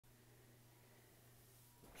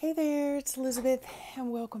Hey there, it's Elizabeth,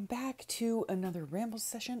 and welcome back to another Ramble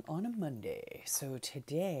session on a Monday. So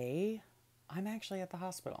today, I'm actually at the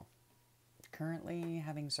hospital, currently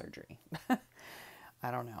having surgery. I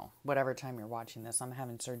don't know, whatever time you're watching this, I'm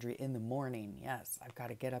having surgery in the morning. Yes, I've got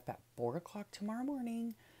to get up at 4 o'clock tomorrow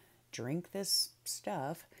morning, drink this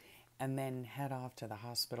stuff, and then head off to the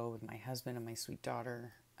hospital with my husband and my sweet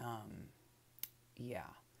daughter. Yeah,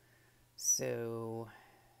 so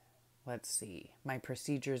let's see, my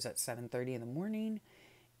procedure's at 7:30 in the morning,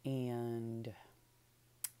 and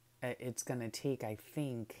it's going to take, I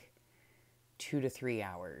think, 2 to 3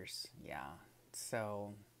 hours. Yeah.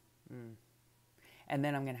 So, and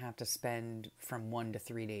then I'm going to have to spend from 1 to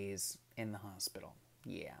 3 days in the hospital.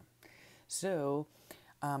 Yeah. So,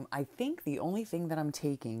 I think the only thing that I'm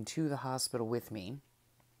taking to the hospital with me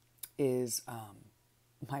is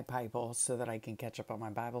my Bible so that I can catch up on my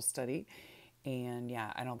Bible study. And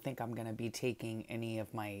yeah, I don't think I'm going to be taking any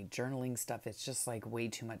of my journaling stuff. It's just like way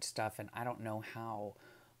too much stuff, and I don't know how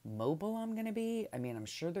mobile I'm going to be. I mean, I'm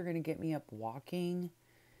sure they're going to get me up walking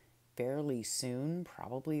fairly soon,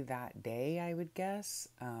 probably that day, I would guess.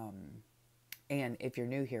 And if you're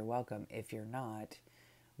new here, welcome. If you're not,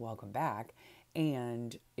 welcome back.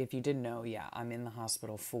 And if you didn't know, yeah, I'm in the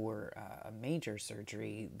hospital for a major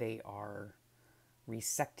surgery. They are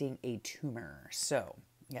resecting a tumor. So,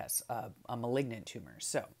 yes, a malignant tumor.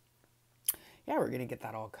 So, yeah, we're going to get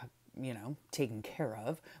that all, taken care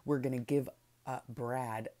of. We're going to give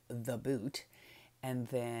Brad the boot. And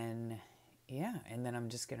then, yeah, and then I'm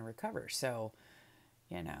just going to recover. So,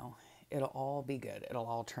 it'll all be good. It'll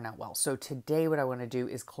all turn out well. So today what I want to do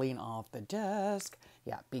is clean off the desk.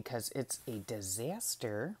 Yeah, because it's a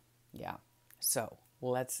disaster. Yeah. So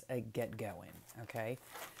let's get going. Okay.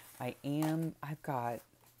 I've got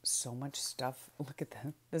so much stuff. Look at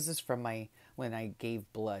that. This is from when I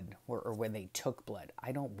gave blood or when they took blood.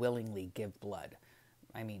 I don't willingly give blood.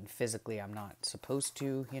 I mean, physically I'm not supposed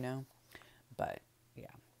to, but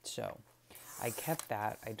yeah. So I kept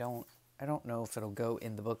that. I don't know if it'll go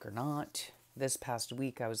in the book or not. This past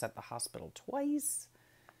week I was at the hospital twice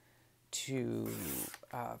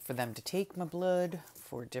for them to take my blood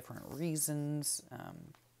for different reasons.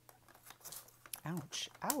 Ouch,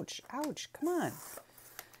 ouch, ouch, come on.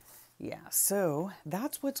 Yeah, so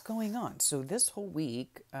that's what's going on. So this whole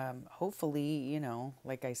week, hopefully,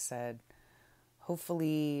 like I said,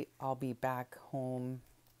 hopefully I'll be back home,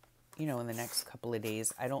 in the next couple of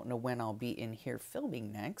days. I don't know when I'll be in here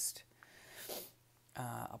filming next.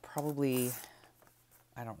 I'll probably,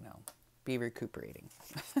 I don't know, be recuperating.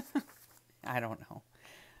 I don't know.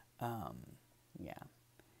 Yeah.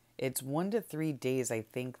 It's 1 to 3 days, I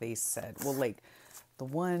think they said. Well, like,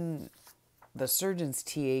 the surgeon's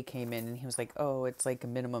TA came in and he was like, oh, it's like a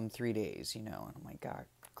minimum 3 days, and I'm like, God,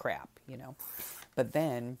 crap, But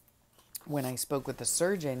then when I spoke with the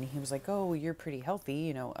surgeon, he was like, oh, you're pretty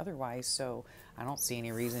healthy, otherwise, so I don't see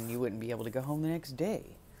any reason you wouldn't be able to go home the next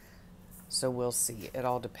day. So we'll see. It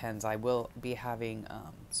all depends. I will be having,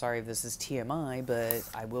 sorry if this is TMI, but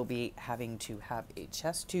I will be having to have a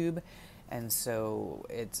chest tube. And so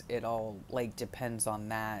it all, like, depends on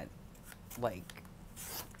that, like,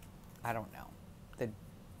 I don't know. The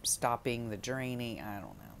stopping, the draining, I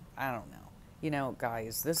don't know.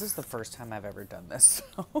 Guys, this is the first time I've ever done this.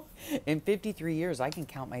 So in 53 years, I can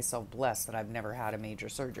count myself blessed that I've never had a major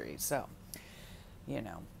surgery. So,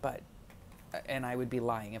 but... And I would be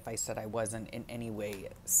lying if I said I wasn't in any way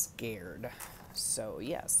scared. So,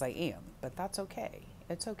 yes, I am. But that's okay.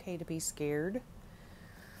 It's okay to be scared.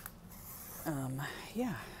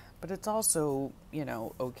 Yeah. But it's also,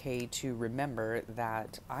 okay to remember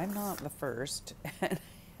that I'm not the first,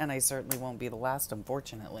 and I certainly won't be the last,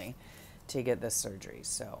 unfortunately, to get this surgery.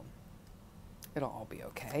 So, it'll all be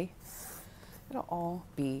okay. It'll all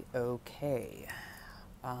be okay.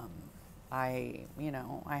 I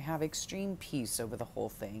have extreme peace over the whole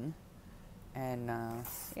thing. And,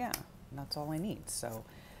 yeah, that's all I need. So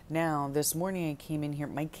now this morning I came in here.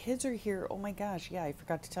 My kids are here. Oh my gosh. Yeah, I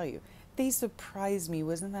forgot to tell you. They surprised me.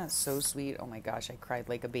 Wasn't that so sweet? Oh my gosh. I cried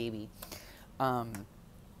like a baby.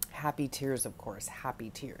 Happy tears, of course.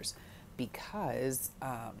 Happy tears. Because,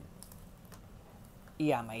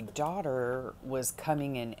 yeah, my daughter was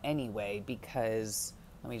coming in anyway because...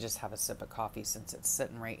 Let me just have a sip of coffee since it's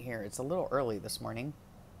sitting right here. It's a little early this morning.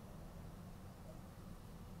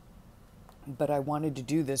 But I wanted to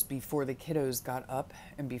do this before the kiddos got up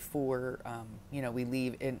and before, we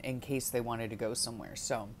leave in case they wanted to go somewhere.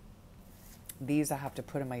 So these I have to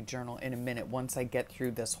put in my journal in a minute once I get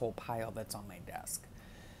through this whole pile that's on my desk.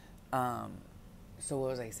 So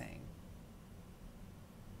what was I saying?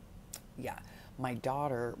 Yeah. my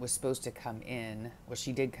daughter was supposed to come in. Well,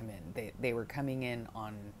 she did come in. They were coming in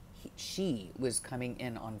on, she was coming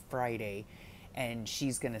in on Friday, and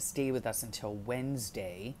she's going to stay with us until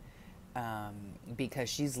Wednesday, because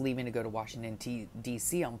she's leaving to go to Washington,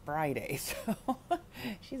 D.C. on Friday. So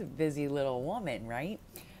she's a busy little woman, right?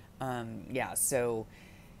 Yeah, so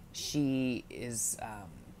she is,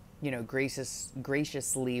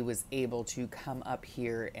 graciously was able to come up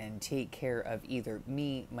here and take care of either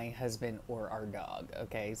me, my husband, or our dog.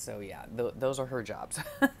 Okay, so yeah, those are her jobs.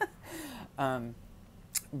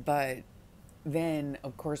 But then,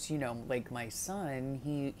 of course, like my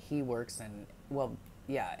son, he works, and well,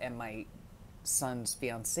 yeah, and my son's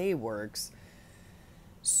fiance works,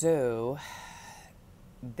 so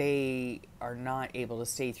they are not able to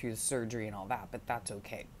stay through the surgery and all that, but that's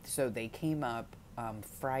okay. So they came up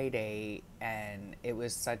Friday, and it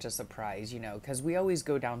was such a surprise, because we always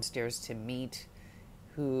go downstairs to meet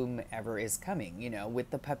whomever is coming, with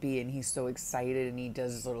the puppy, and he's so excited, and he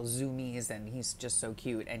does his little zoomies, and he's just so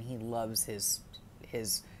cute, and he loves his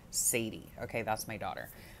Sadie. Okay, that's my daughter.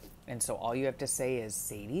 And so all you have to say is,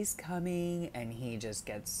 Sadie's coming, and he just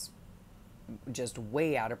gets just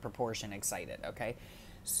way out of proportion excited. Okay,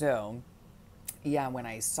 so yeah, when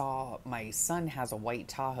I saw, my son has a white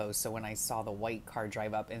Tahoe, so when I saw the white car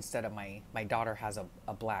drive up, instead of my daughter has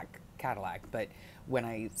a black Cadillac, but when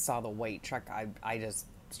I saw the white truck, I just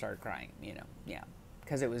started crying, yeah,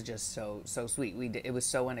 because it was just so sweet. It was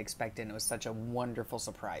so unexpected, and it was such a wonderful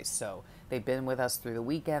surprise. So they've been with us through the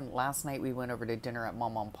weekend. Last night we went over to dinner at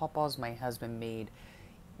Mama and Papa's. My husband made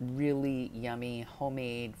really yummy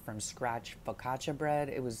homemade from scratch focaccia bread.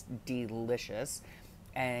 It was delicious.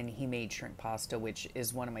 And he made shrimp pasta, which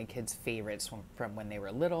is one of my kids' favorites from when they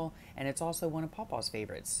were little, and it's also one of Papa's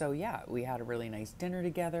favorites. So yeah, we had a really nice dinner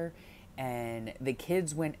together, and the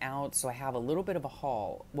kids went out, so I have a little bit of a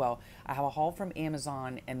haul. Well, I have a haul from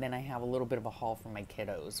Amazon, and then I have a little bit of a haul from my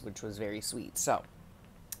kiddos, which was very sweet. So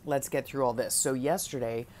let's get through all this. So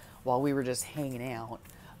yesterday, while we were just hanging out,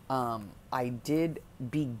 I did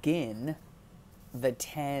begin the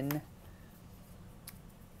 10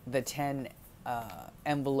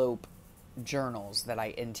 envelope journals that I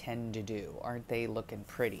intend to do. Aren't they looking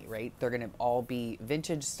pretty, right? They're going to all be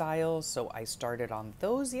vintage style, so I started on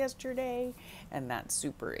those yesterday, and that's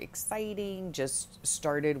super exciting. Just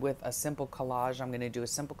started with a simple collage. I'm going to do a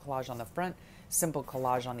simple collage on the front, simple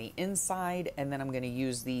collage on the inside, and then I'm going to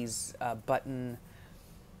use these button,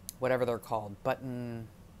 whatever they're called, button,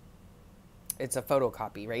 it's a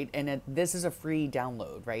photocopy, right? And this is a free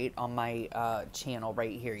download, right? On my channel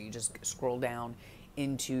right here. You just scroll down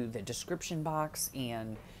into the description box,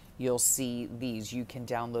 and you'll see these. You can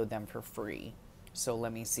download them for free. So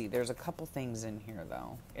let me see. There's a couple things in here,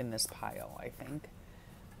 though, in this pile, I think.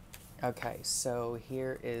 Okay, so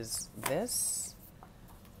here is this.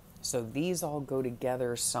 So these all go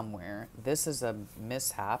together somewhere. This is a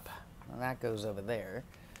mishap. Well, that goes over there.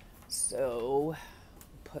 So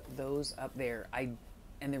put those up there.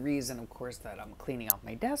 And the reason, of course, that I'm cleaning off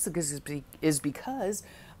my desk is because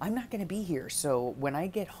I'm not going to be here. So when I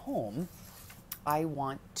get home, I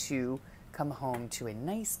want to come home to a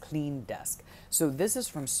nice clean desk. So this is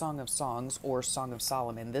from Song of Songs, or Song of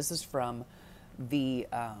Solomon. This is from the,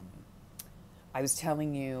 I was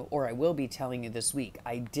telling you, or I will be telling you this week,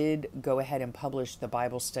 I did go ahead and publish the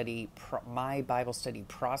Bible study, my Bible study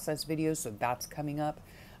process video. So that's coming up.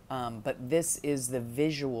 But this is the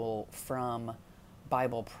visual from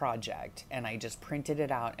Bible Project, and I just printed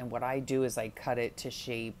it out, and what I do is I cut it to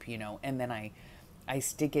shape, and then I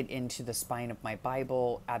stick it into the spine of my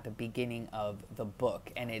Bible at the beginning of the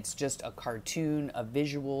book, and it's just a cartoon, a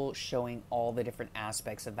visual showing all the different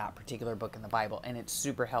aspects of that particular book in the Bible, and it's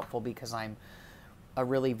super helpful because I'm a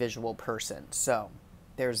really visual person. So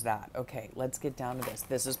there's that. Okay, let's get down to this.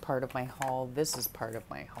 This is part of my haul. This is part of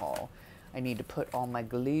my haul. I need to put all my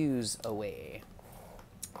glues away.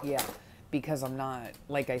 Yeah, because I'm not,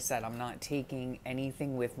 like I said, I'm not taking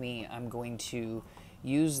anything with me. I'm going to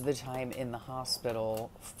use the time in the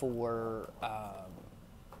hospital for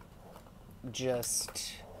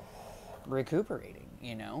just recuperating,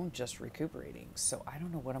 just recuperating. So I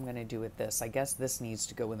don't know what I'm going to do with this. I guess this needs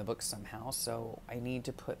to go in the book somehow. So I need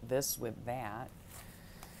to put this with that.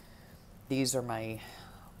 These are my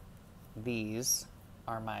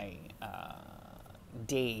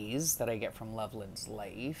days that I get from Loveland's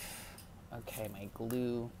Life. Okay, my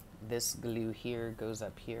glue, this glue here goes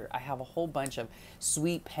up here. I have a whole bunch of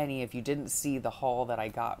Sweet Penny. If you didn't see the haul that I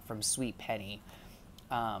got from Sweet Penny,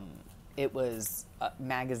 it was a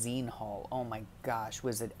magazine haul. Oh my gosh,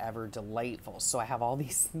 was it ever delightful. So I have all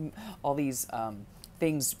these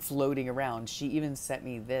things floating around. She even sent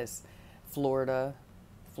me this Florida.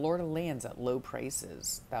 Florida lands at low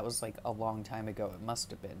prices. That was like a long time ago. It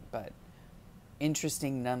must have been, but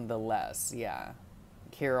interesting nonetheless. Yeah.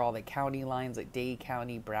 Here are all the county lines like Dade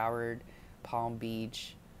County, Broward, Palm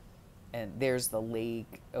Beach, and there's the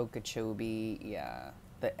lake, Okeechobee. Yeah.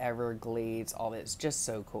 The Everglades, all this. Just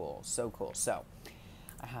so cool. So cool. So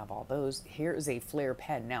I have all those. Here is a Flair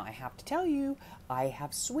pen. Now, I have to tell you, I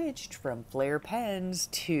have switched from Flair pens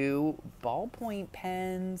to ballpoint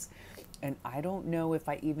pens, and I don't know if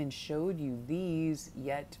I even showed you these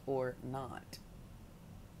yet or not.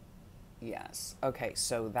 Yes. Okay,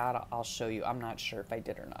 so that I'll show you. I'm not sure if I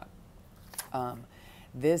did or not.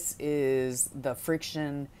 This is the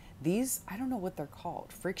Friction. These, I don't know what they're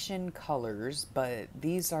called. Friction colors, but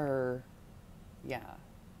these are, yeah,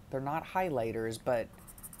 they're not highlighters, but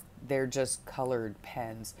they're just colored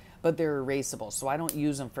pens, but they're erasable. So I don't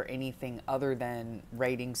use them for anything other than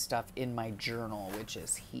writing stuff in my journal, which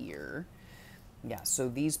is here. Yeah, so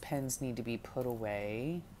these pens need to be put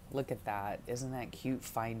away. Look at that. Isn't that cute?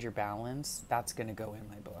 Find your balance. That's going to go in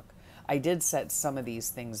my book. I did set some of these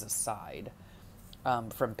things aside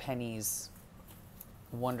from Penny's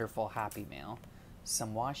wonderful Happy Mail.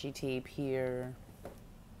 Some washi tape here.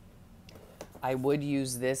 I would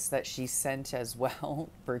use this that she sent as well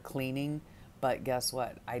for cleaning, but guess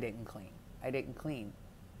what? I didn't clean. I didn't clean.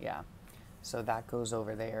 Yeah. So that goes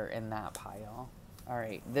over there in that pile. All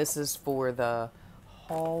right. This is for the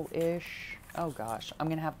haul-ish. Oh gosh. I'm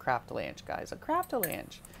going to have craft-a-lanch, guys. A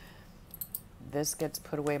craft-a-lanch. This gets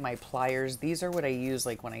put away. My pliers. These are what I use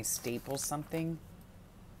like when I staple something.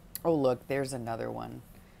 Oh, look. There's another one.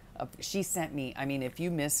 She sent me, I mean, if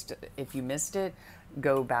you missed it,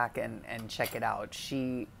 go back and check it out.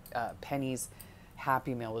 Penny's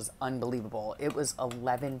Happy Meal was unbelievable. It was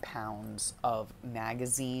 11 pounds of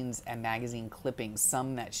magazines and magazine clippings,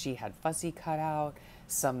 some that she had fussy cut out,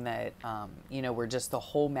 some that, were just the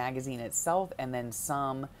whole magazine itself, and then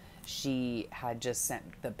some she had just sent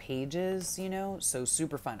the pages, so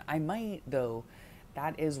super fun. I might, though,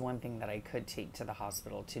 that is one thing that I could take to the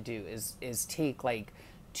hospital to do is take like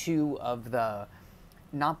 2 of the,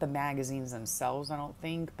 not the magazines themselves, I don't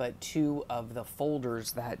think, but 2 of the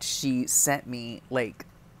folders that she sent me. Like,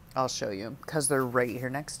 I'll show you because they're right here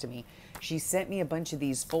next to me. She sent me a bunch of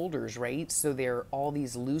these folders, right? So they're all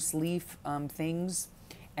these loose leaf things,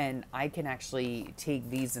 and I can actually take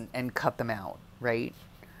these and cut them out, right?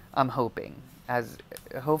 I'm hoping.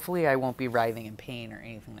 Hopefully I won't be writhing in pain or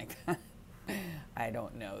anything like that. I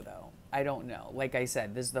don't know, though. I don't know. Like I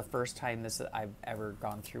said, this is the first time I've ever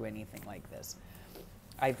gone through anything like this.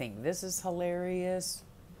 I think this is hilarious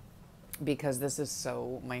because this is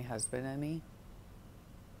so my husband and me.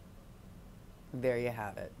 There you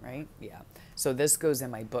have it, right? Yeah. So this goes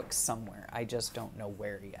in my book somewhere. I just don't know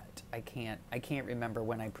where yet. I can't remember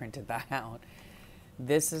when I printed that out.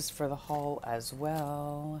 This is for the haul as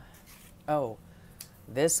well. Oh,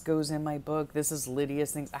 this goes in my book. This is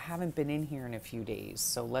Lydia's things. I haven't been in here in a few days,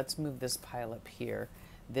 so let's move this pile up here.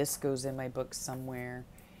 This goes in my book somewhere.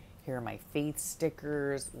 Here are my Faith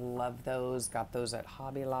stickers. Love those. Got those at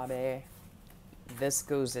Hobby Lobby. This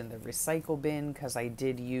goes in the recycle bin because I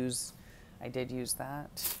did use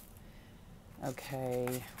that. Okay,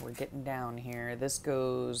 we're getting down here. This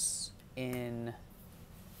goes in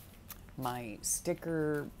my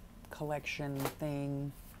sticker collection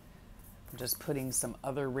thing. I'm just putting some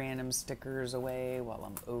other random stickers away while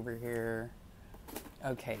I'm over here.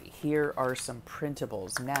 Okay, here are some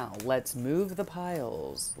printables. Now, let's move the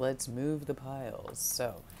piles. Let's move the piles.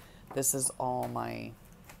 So, this is all my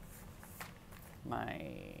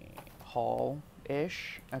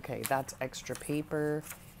haul-ish. Okay, that's extra paper.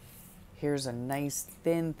 Here's a nice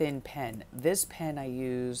thin pen. This pen I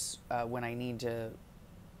use when I need to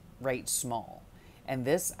write small. And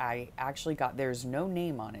this I actually got, there's no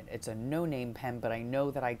name on it. It's a no-name pen, but I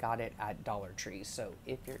know that I got it at Dollar Tree. So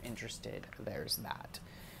if you're interested, there's that.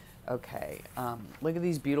 Okay, look at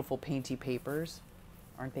these beautiful painty papers.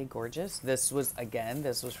 Aren't they gorgeous? This was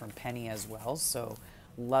from Penny as well. So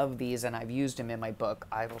love these, and I've used them in my book.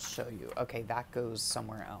 I will show you. Okay, that goes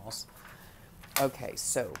somewhere else. Okay,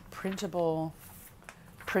 so printable.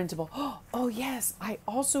 Oh yes, I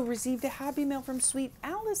also received a Happy Mail from Sweet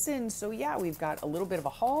Allison. So yeah, we've got a little bit of a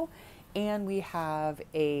haul, and we have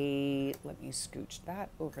let me scooch that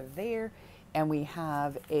over there, and we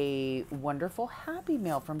have a wonderful Happy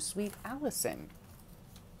Mail from Sweet Allison.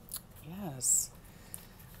 Yes,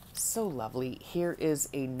 so lovely. Here is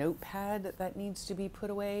a notepad that needs to be put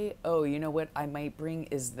away. Oh, you know what I might bring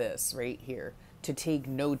is this right here to take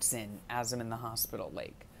notes in as I'm in the hospital,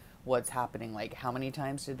 like what's happening, like how many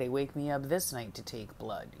times did they wake me up this night to take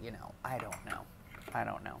blood, I don't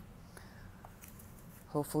know.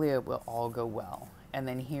 Hopefully it will all go well. And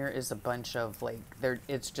then here is a bunch of like, there,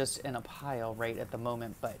 it's just in a pile right at the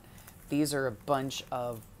moment, but these are a bunch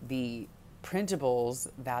of the printables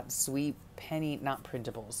that Sweet Penny, not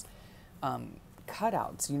printables,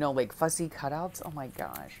 cutouts, you know, like fussy cutouts. Oh my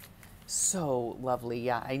gosh. So lovely.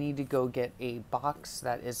 Yeah, I need to go get a box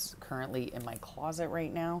that is currently in my closet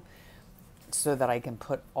right now so that I can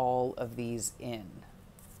put all of these in.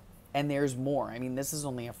 And there's more. I mean, this is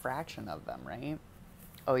only a fraction of them, right?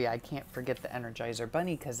 Oh yeah, I can't forget the Energizer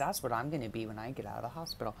Bunny because that's what I'm going to be when I get out of the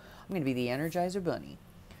hospital. I'm going to be the Energizer Bunny.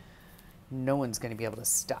 No one's going to be able to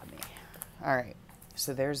stop me. All right,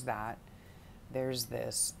 so there's that. There's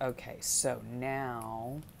this. Okay, so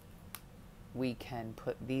now we can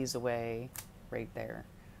put these away right there.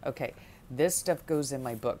 Okay, this stuff goes in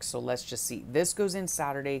my book, so let's just see. This goes in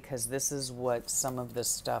Saturday because this is what some of the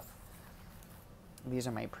stuff, these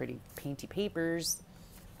are my pretty painty papers.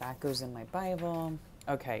 That goes in my Bible.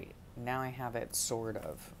 Okay, now I have it sort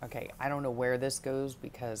of. Okay, I don't know where this goes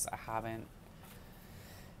because I haven't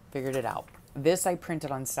figured it out. This I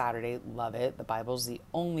printed on Saturday. Love it. The Bible's the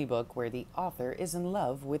only book where the author is in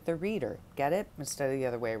love with the reader. Get it? Instead of the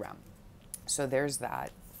other way around. So there's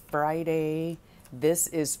that. Friday. This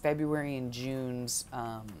is February and June's.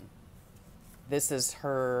 This is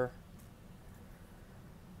her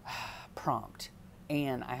prompt.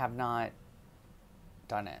 And I have not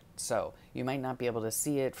done it. So you might not be able to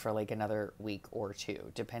see it for like another week or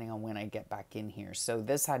two, depending on when I get back in here. So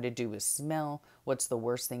this had to do with smell. What's the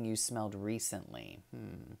worst thing you smelled recently?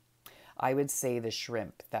 I would say the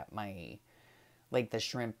shrimp that the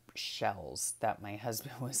shrimp shells that my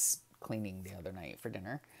husband was cleaning the other night for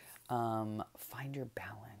dinner. Find your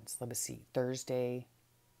balance. Let me see. Thursday,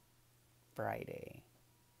 Friday.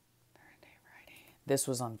 This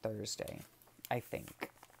was on Thursday, I think.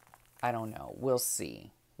 I don't know. We'll see.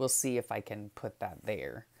 We'll see if I can put that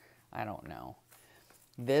there. I don't know.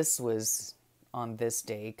 This was on this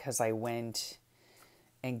day because I went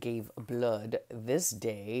and gave blood. This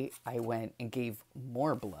day, I went and gave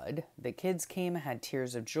more blood. The kids came, had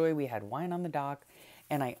tears of joy. We had wine on the dock.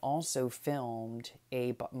 And I also filmed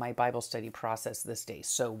my Bible study process this day.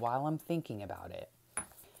 So while I'm thinking about it,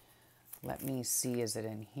 let me see. Is it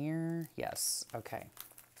in here? Yes. Okay.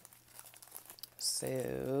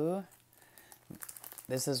 So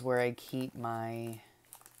this is where I keep my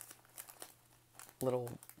little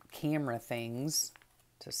camera things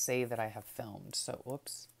to say that I have filmed. So,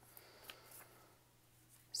 whoops.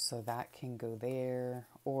 So that can go there,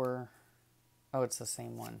 or, oh, it's the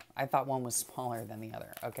same one. I thought one was smaller than the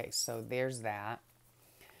other. Okay, so there's that.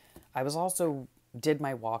 I was also did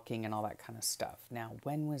my walking and all that kind of stuff. Now,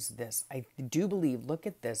 when was this? I do believe, look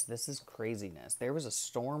at this. This is craziness. There was a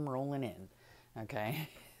storm rolling in. Okay,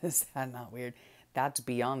 is that not weird? That's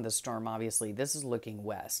beyond the storm, obviously. This is looking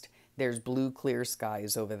west. There's blue, clear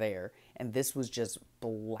skies over there. And this was just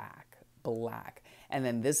black. And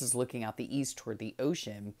then this is looking out the east toward the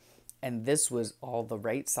ocean. And this was all the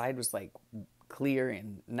right side was like clear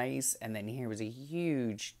and nice. And then here was a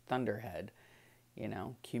huge thunderhead, you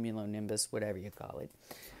know, cumulonimbus, whatever you call it.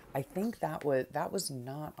 I think that was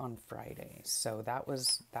not on Friday. So that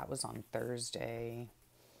was on Thursday.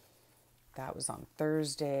 That was on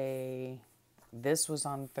Thursday. This was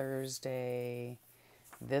on Thursday.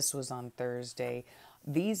 This was on Thursday.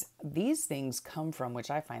 These things come from, which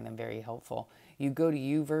I find them very helpful. You go to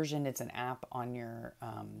YouVersion. It's an app on your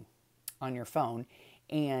phone,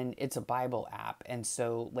 and it's a Bible app. And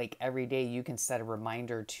so, like every day, you can set a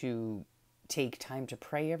reminder to take time to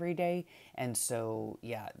pray every day. And so,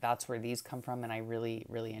 yeah, that's where these come from, and I really,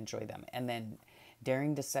 really enjoy them. And then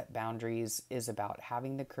daring to set boundaries is about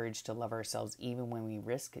having the courage to love ourselves even when we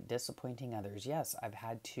risk disappointing others. Yes, I've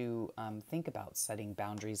had to think about setting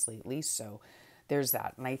boundaries lately, so there's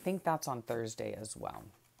that. And I think that's on Thursday as well.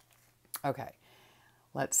 Okay,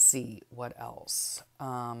 let's see what else.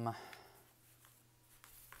 Then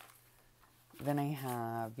I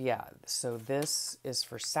have, yeah, so this is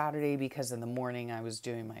for Saturday because in the morning I was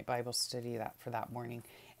doing my Bible study for that morning.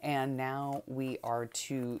 And now we are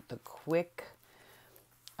to the quick...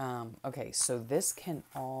 okay, so this can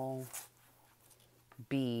all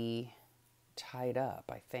be tied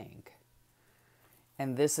up, I think.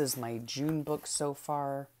 And this is my June book so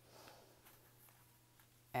far.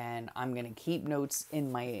 And I'm going to keep notes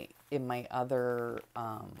in my other,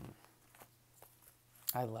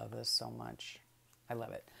 I love this so much. I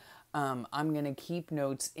love it. I'm going to keep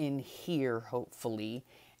notes in here, hopefully,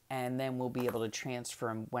 and then we'll be able to transfer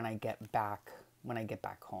them when I get back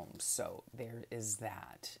home. So there is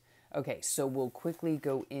that. Okay, so we'll quickly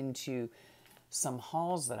go into some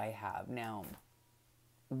hauls that I have. Now,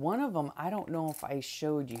 one of them, I don't know if I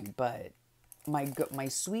showed you, but my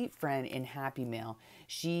sweet friend in Happy Mail,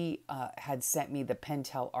 she had sent me the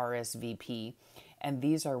Pentel RSVP, and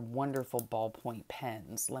these are wonderful ballpoint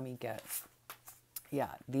pens. Let me get,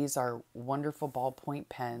 yeah, these are wonderful ballpoint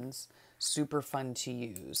pens, super fun to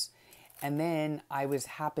use. And then I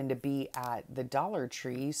happened to be at the Dollar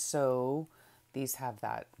Tree, so these have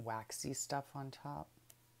that waxy stuff on top.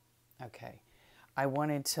 Okay. I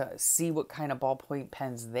wanted to see what kind of ballpoint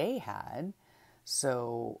pens they had.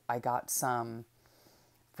 So I got some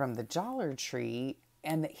from the Dollar Tree.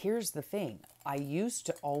 And here's the thing. I used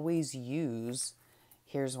to always use,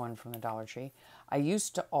 here's one from the Dollar Tree. I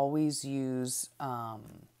used to always use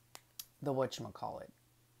the whatchamacallit,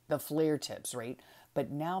 the flare tips, right?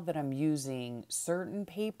 But now that I'm using certain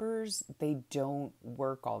papers, they don't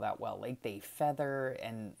work all that well. Like they feather,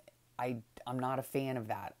 and I'm not a fan of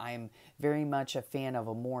that. I'm very much a fan of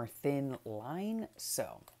a more thin line.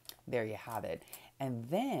 So there you have it. And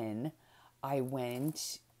then I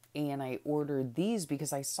went and I ordered these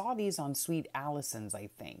because I saw these on Sweet Allison's, I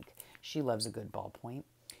think. She loves a good ballpoint,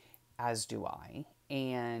 as do I.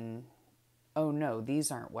 And oh no, these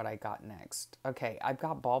aren't what I got next. Okay, I've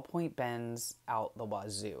got ballpoint pens out the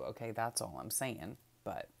wazoo. Okay, that's all I'm saying.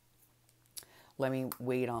 But let me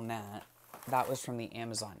wait on that. That was from the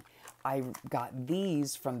Amazon. I got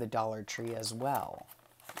these from the Dollar Tree as well.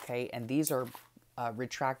 Okay, and these are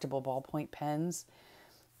retractable ballpoint pens.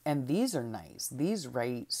 And these are nice. These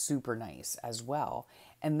write super nice as well.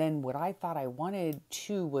 And then what I thought I wanted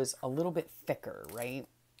too was a little bit thicker, right?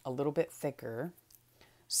 A little bit thicker.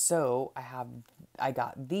 So I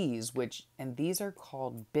got these, and these are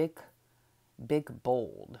called Big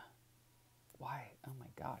Bold. Why? Oh my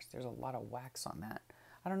gosh, there's a lot of wax on that.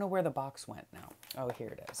 I don't know where the box went now. Oh, here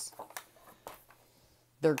it is.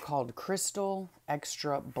 They're called Crystal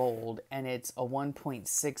Extra Bold, and it's a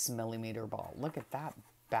 1.6 millimeter ball. Look at that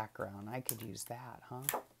background. I could use that,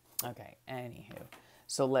 huh? Okay, anywho.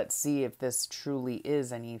 So let's see if this truly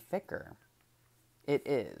is any thicker. It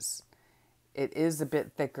is. It is a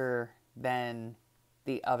bit thicker than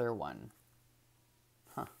the other one.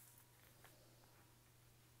 Huh.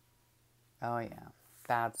 Oh, yeah.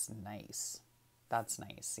 That's nice. That's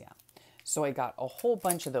nice, yeah. So I got a whole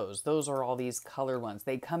bunch of those. Those are all these color ones.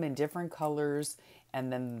 They come in different colors,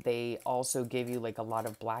 and then they also give you like a lot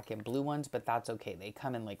of black and blue ones, but that's okay. They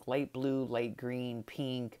come in like light blue, light green,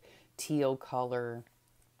 pink, teal color.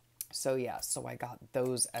 So yeah, so I got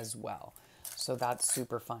those as well. So that's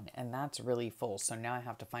super fun, and that's really full. So now I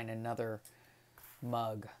have to find another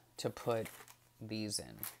mug to put these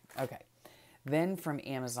in. Okay. Then from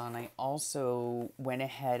Amazon, I also went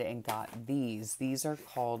ahead and got these. These are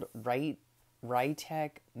called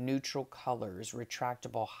Rhytec Neutral Colors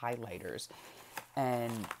Retractable Highlighters.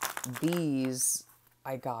 And these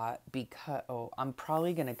I got because, oh, I'm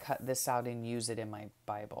probably going to cut this out and use it in my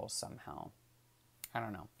Bible somehow. I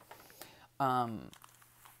don't know.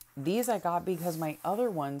 These I got because my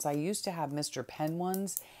other ones, I used to have Mr. Pen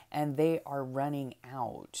ones, and they are running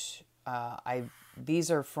out.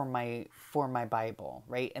 These are for my Bible,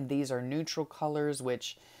 right? And these are neutral colors,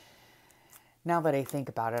 which now that I think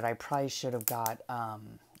about it, I probably should have got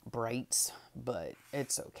brights, but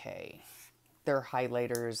it's okay. They're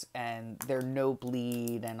highlighters, and they're no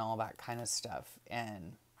bleed and all that kind of stuff.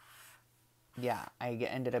 And yeah, I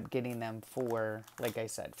ended up getting them for, like I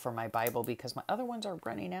said, for my Bible because my other ones are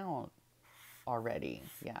running out already.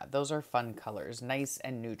 Yeah, those are fun colors, nice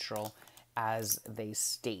and neutral as they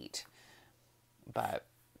state. But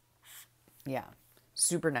yeah,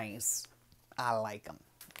 super nice. I like them.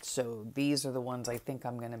 So these are the ones I think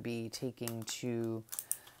I'm going to be taking to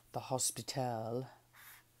the hospital.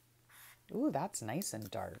 Ooh, that's nice and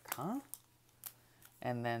dark, huh?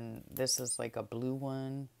 And then this is like a blue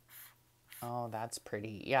one. Oh, that's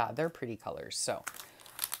pretty. Yeah, they're pretty colors. So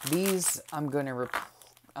these I'm going to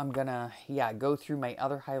go through my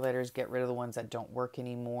other highlighters, get rid of the ones that don't work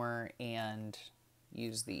anymore, and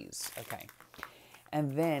use these. Okay.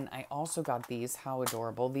 And then I also got these. How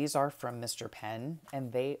adorable. These are from Mr. Pen,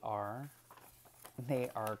 and they are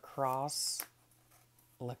cross.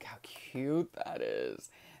 Look how cute that is.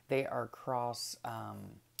 They are cross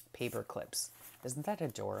paper clips. Isn't that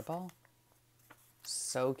adorable?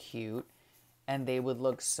 So cute. And they would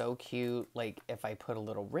look so cute, like if I put a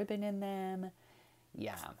little ribbon in them.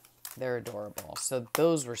 Yeah, they're adorable. So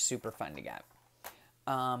those were super fun to get.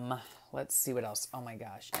 Let's see what else. Oh my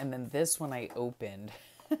gosh. And then this one I opened.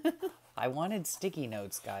 I wanted sticky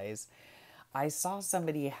notes, guys. I saw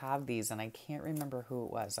somebody have these, and I can't remember who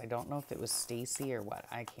it was. I don't know if it was Stacy or what.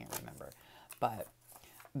 I can't remember. But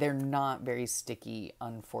They're not very sticky,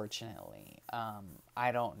 unfortunately.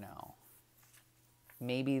 I don't know.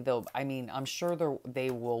 Maybe they'll, I mean, I'm sure they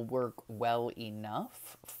will work well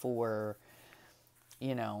enough for,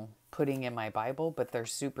 you know, putting in my Bible, but they're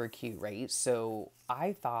super cute, right? So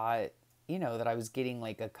I thought, you know, that I was getting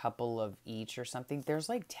like a couple of each or something. There's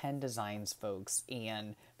like 10 designs, folks,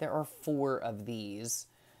 and there are 4 of these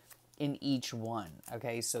in each one.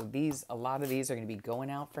 Okay, so these, a lot of these are going to be going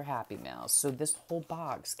out for Happy Mails. So this whole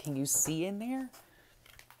box, can you see in there?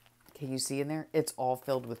 Can you see in there? It's all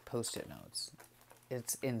filled with Post-it notes.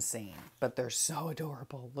 It's insane, but they're so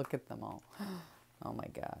adorable. Look at them all. Oh my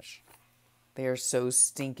gosh. They are so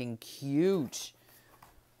stinking cute.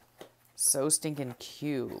 So stinking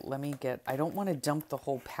cute. Let me get, I don't want to dump the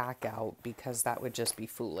whole pack out because that would just be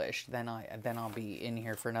foolish. Then I'll be in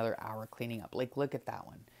here for another hour cleaning up. Like, look at that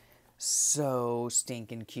one. So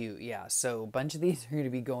stinking cute. Yeah, so a bunch of these are going to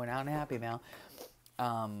be going out in Happy Mail.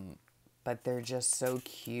 But they're just so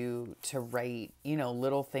cute to write, you know,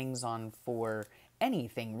 little things on for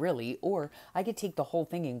anything really. Or I could take the whole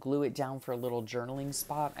thing and glue it down for a little journaling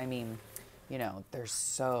spot. I mean, you know, they're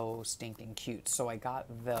so stinking cute. So I got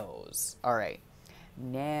those. All right.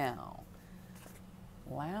 Now,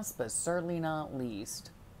 last but certainly not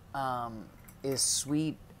least, is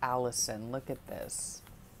Sweet Allison. Look at this.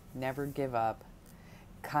 Never give up.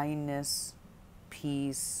 Kindness,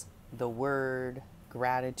 peace, the word,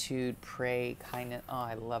 gratitude, pray, kindness. Oh,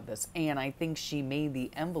 I love this. And I think she made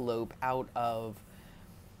the envelope out of,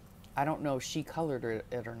 I don't know if she colored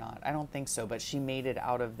it or not. I don't think so, but she made it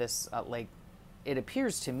out of this, like, it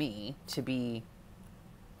appears to me to be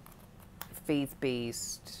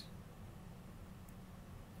faith-based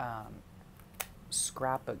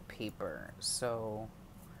scrapbook paper. So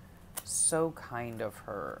kind of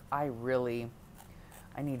her. I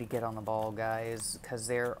need to get on the ball, guys, because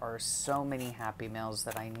there are so many Happy Mails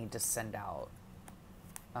that I need to send out.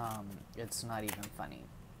 It's not even funny.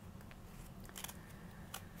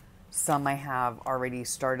 Some I have already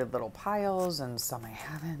started little piles, and some I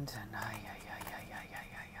haven't. And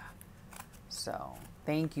so,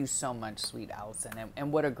 thank you so much, Sweet Allison.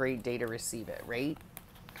 And what a great day to receive it, right?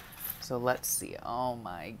 So let's see. Oh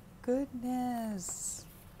my goodness.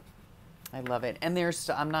 I love it. And there's,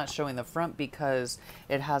 I'm not showing the front because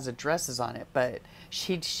it has addresses on it, but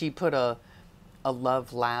she put a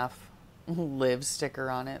love, laugh, live sticker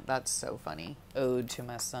on it. That's so funny. Ode to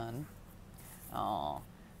my son. Oh,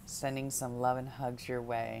 sending some love and hugs your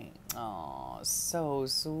way. Oh, so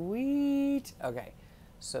sweet. Okay,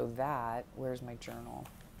 so that, where's my journal?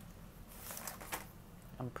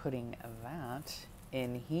 I'm putting that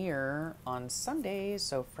in here on Sunday.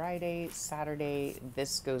 So Friday, Saturday,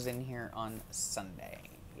 this goes in here on Sunday.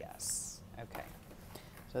 Yes. Okay.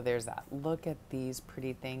 So there's that. Look at these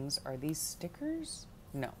pretty things. Are these stickers?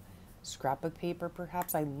 No. Scrapbook paper,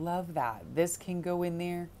 perhaps. I love that. This can go in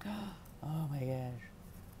there. Oh my gosh.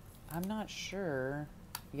 I'm not sure.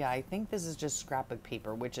 Yeah, I think this is just scrapbook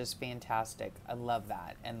paper, which is fantastic. I love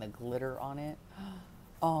that. And the glitter on it.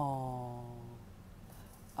 Oh.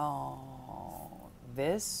 Oh.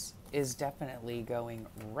 This is definitely going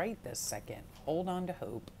right this second. Hold on to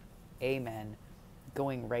hope. Amen.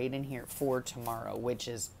 Going right in here for tomorrow, which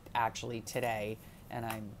is actually today. And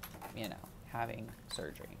I'm, you know, having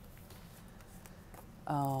surgery.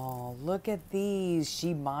 Oh, look at these.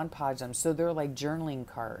 She Mod Podged them. So they're like journaling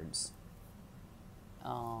cards.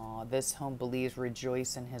 Oh, this home believes,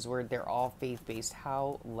 rejoice in his word. They're all faith-based.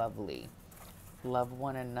 How lovely. Love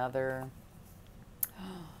one another.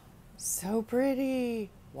 So pretty.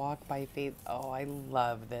 Walk by faith. Oh, I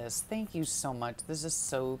love this. Thank you so much. This is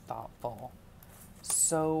so thoughtful.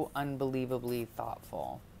 So unbelievably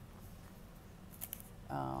thoughtful.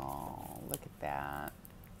 Oh, look at that.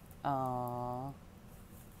 Oh,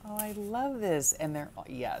 I love this. And they're,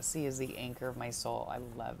 yes, he is the anchor of my soul. I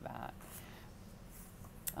love that.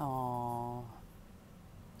 Oh,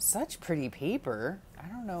 such pretty paper. I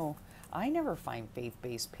don't know. I never find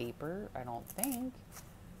faith-based paper, I don't think.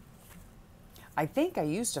 I think I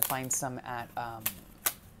used to find some at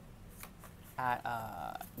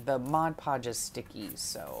the Mod Podge stickies,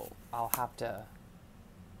 so I'll have to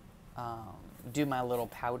do my little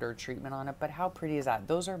powder treatment on it. But how pretty is that?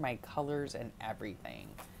 Those are my colors and everything.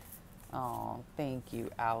 Oh, thank you,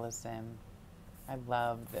 Allison. I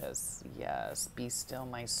love this. Yes, be still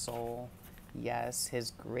my soul. Yes,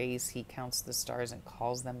 his grace, he counts the stars and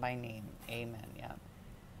calls them by name. Amen. Yeah.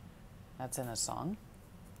 That's in a song.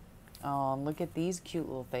 Oh, look at these cute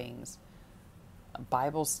little things. A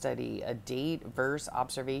Bible study, a date, verse,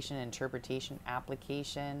 observation, interpretation,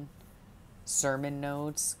 application. Sermon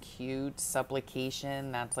notes, cute.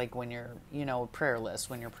 Supplication, that's like when you're, prayer list,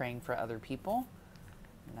 when you're praying for other people.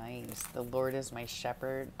 Nice. The Lord is my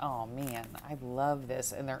shepherd. Oh man, I love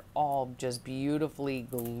this. And they're all just beautifully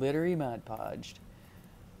glittery Mod Podged.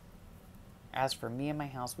 As for me and my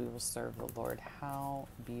house, we will serve the Lord. How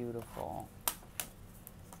beautiful.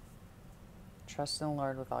 Trust in the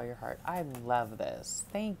Lord with all your heart. I love this.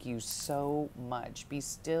 Thank you so much. Be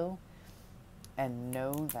still and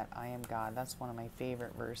know that I am God. That's one of my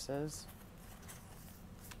favorite verses.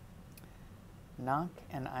 Knock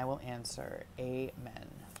and I will answer. Amen.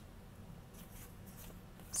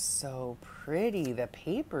 So pretty. The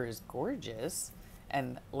paper is gorgeous.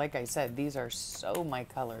 And like I said, these are so my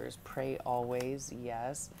colors. Pray always.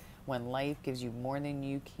 Yes. When life gives you more than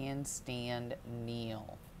you can stand,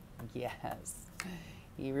 kneel. Yes.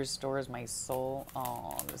 He restores my soul.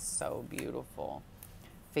 Oh, this is so beautiful.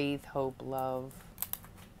 Faith, hope, love.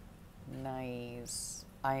 Nice.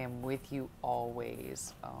 I am with you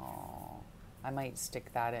always. Oh, I might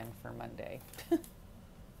stick that in for Monday.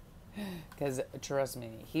 Because trust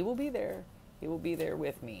me, he will be there. He will be there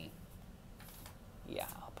with me. Yeah,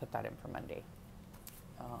 I'll put that in for Monday.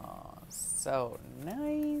 Oh, so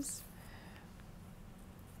nice.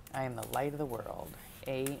 I am the light of the world.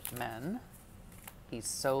 Amen. He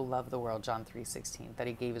so loved the world, John 3:16, that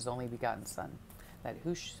he gave his only begotten Son, that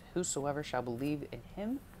whosoever shall believe in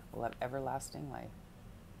him will have everlasting life.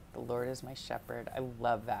 The Lord is my shepherd. I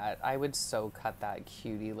love that. I would so cut that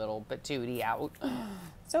cutie little patootie out.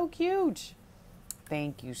 So cute.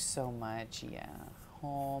 Thank you so much. Yeah.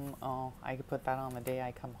 Home. Oh, I could put that on the day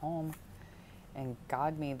I come home. And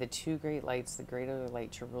God made the two great lights, the greater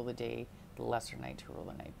light to rule the day, the lesser night to rule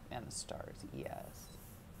the night, and the stars. Yes.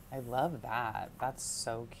 I love that. That's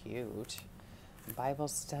so cute. Bible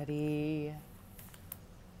study.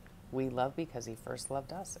 We love because he first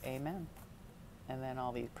loved us. Amen. And then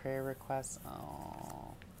all these prayer requests.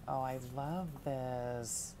 Oh, I love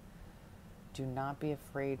this. Do not be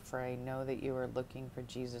afraid, for I know that you are looking for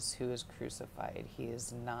Jesus who is crucified. He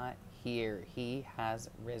is not here. He has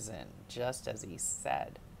risen, just as he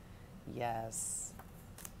said. Yes.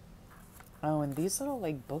 Oh, and these little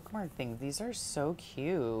like bookmark things, these are so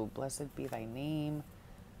cute. Blessed be thy name.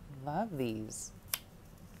 Love these.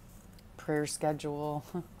 Prayer schedule.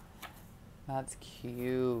 That's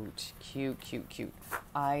cute. Cute, cute, cute.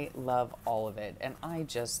 I love all of it. And I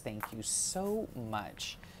just thank you so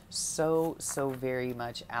much. So very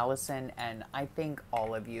much, Allison. And I thank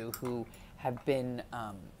all of you who have been,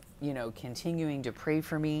 continuing to pray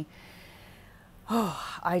for me.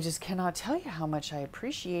 Oh, I just cannot tell you how much I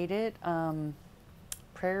appreciate it.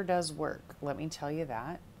 Prayer does work. Let me tell you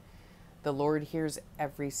that. The Lord hears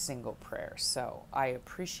every single prayer. So I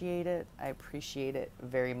appreciate it. I appreciate it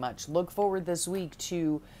very much. Look forward this week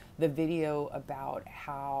to the video about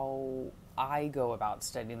how I go about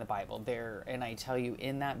studying the Bible. And I tell you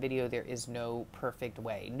in that video, there is no perfect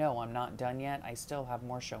way. No, I'm not done yet. I still have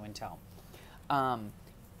more show and tell.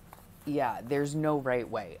 Yeah, there's no right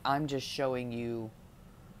way. I'm just showing you,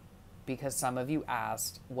 because some of you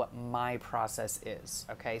asked what my process is.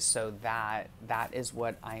 Okay, so that is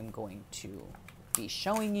what I'm going to be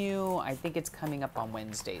showing you. I think it's coming up on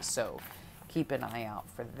Wednesday, so keep an eye out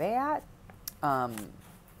for that.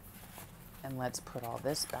 And let's put all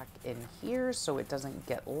this back in here so it doesn't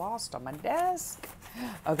get lost on my desk.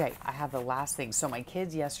 Okay, I have the last thing. So my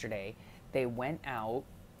kids yesterday, they went out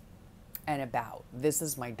and about. This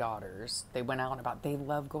is my daughters. They went out and about. They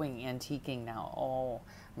love going antiquing now. Oh,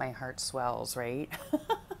 my heart swells, right?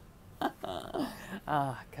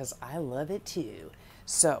 Because I love it too.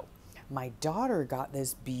 So my daughter got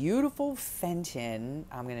this beautiful Fenton.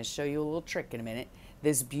 I'm going to show you a little trick in a minute.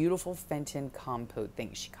 This beautiful Fenton compote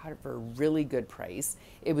thing. She got it for a really good price.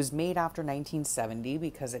 It was made after 1970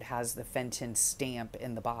 because it has the Fenton stamp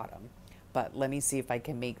in the bottom. But let me see if I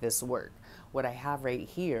can make this work. What I have right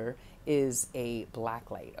here is a black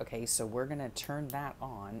light. Okay, so we're going to turn that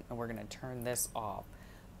on and we're going to turn this off.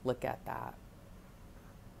 Look at that.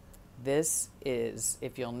 This is,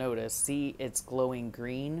 if you'll notice, see it's glowing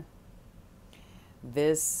green.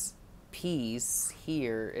 This piece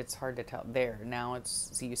here, it's hard to tell. There, now it's,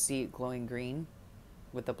 so you see it glowing green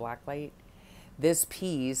with the black light. This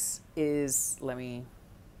piece is, let me,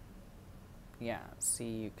 yeah, see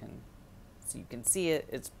you can see it.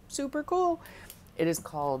 It's super cool. It is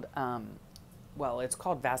called, well, it's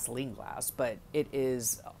called Vaseline glass, but it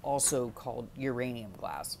is also called uranium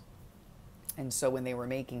glass. And so when they were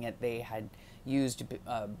making it, they had used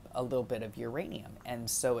a little bit of uranium. And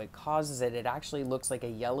so it causes it actually looks like a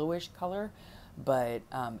yellowish color, but,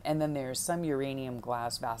 and then there's some uranium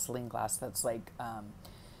glass, Vaseline glass, that's like,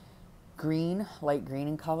 green, light green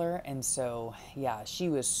in color. And so, yeah, she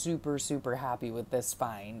was super, super happy with this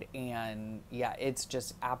find. And yeah, it's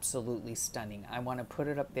just absolutely stunning. I want to put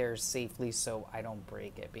it up there safely so I don't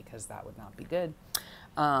break it, because that would not be good.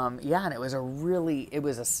 Yeah, and it was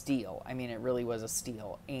a steal. I mean, it really was a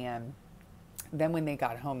steal. And then when they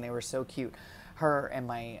got home, they were so cute. Her and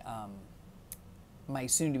my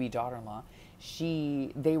soon-to-be daughter-in-law,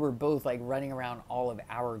 they were both like running around all of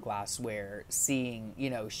our glassware, seeing,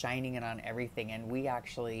 shining it on everything. And we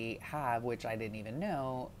actually have, which I didn't even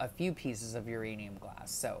know, a few pieces of uranium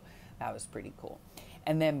glass. So that was pretty cool.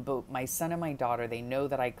 And then both my son and my daughter, they know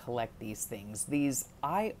that I collect these things.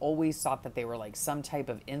 I always thought that they were like some type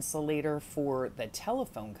of insulator for the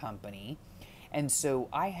telephone company. And so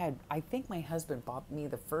I think my husband bought me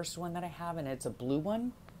the first one that I have, and it's a blue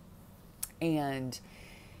one. And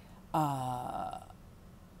I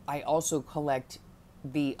also collect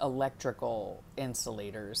the electrical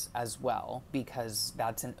insulators as well, because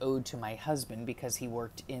that's an ode to my husband, because he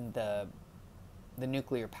worked in the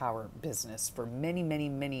nuclear power business for many, many,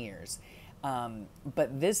 many years.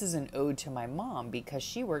 But this is an ode to my mom, because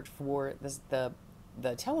she worked for the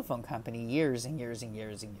telephone company years and years and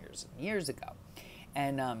years and years and years ago.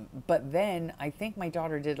 And but then I think my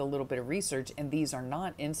daughter did a little bit of research, and these are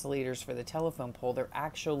not insulators for the telephone pole. They're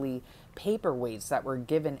actually paperweights that were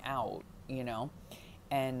given out,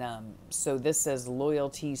 And so this says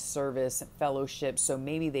loyalty, service, fellowship. So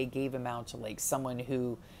maybe they gave them out to like someone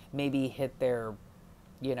who maybe hit their,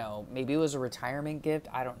 maybe it was a retirement gift.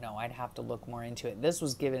 I don't know. I'd have to look more into it. This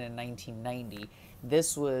was given in 1990.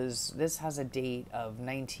 This has a date of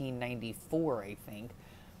 1994, I think.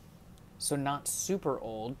 So not super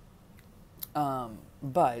old,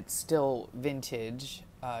 but still vintage.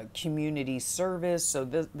 Community service. So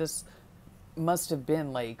this must have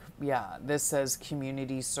been like, yeah, this says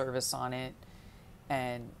community service on it.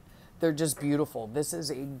 And they're just beautiful. This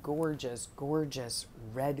is a gorgeous, gorgeous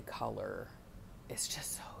red color. It's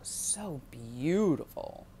just so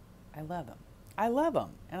beautiful. I love them. I love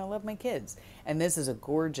them. And I love my kids. And this is a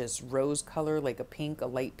gorgeous rose color, like a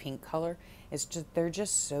light pink color. They're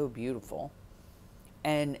just so beautiful.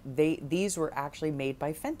 And these were actually made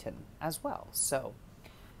by Fenton as well. So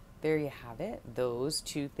there you have it. Those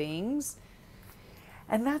two things.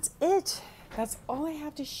 And that's it. That's all I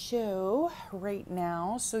have to show right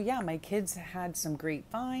now. So yeah, my kids had some great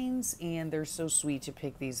finds, and they're so sweet to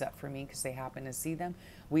pick these up for me because they happen to see them.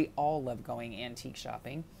 We all love going antique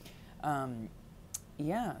shopping.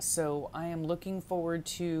 Yeah, so I am looking forward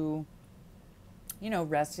to,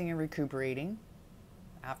 resting and recuperating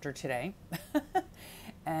after today.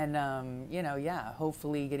 And, yeah,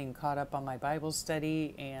 hopefully getting caught up on my Bible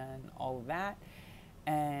study and all of that.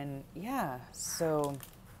 And yeah, so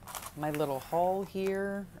my little haul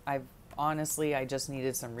here, I just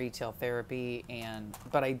needed some retail therapy,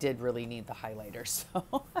 but I did really need the highlighter.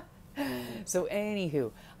 So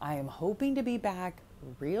anywho, I am hoping to be back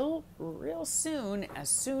real soon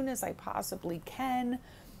as I possibly can.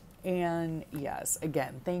 And yes,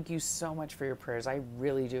 again, thank you so much for your prayers. I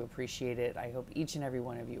really do appreciate it. I hope each and every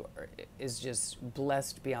one of you is just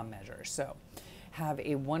blessed beyond measure. So have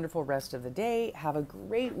a wonderful rest of the day. Have a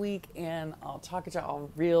great week, and I'll talk to you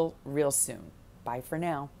all real soon. Bye for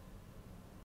now.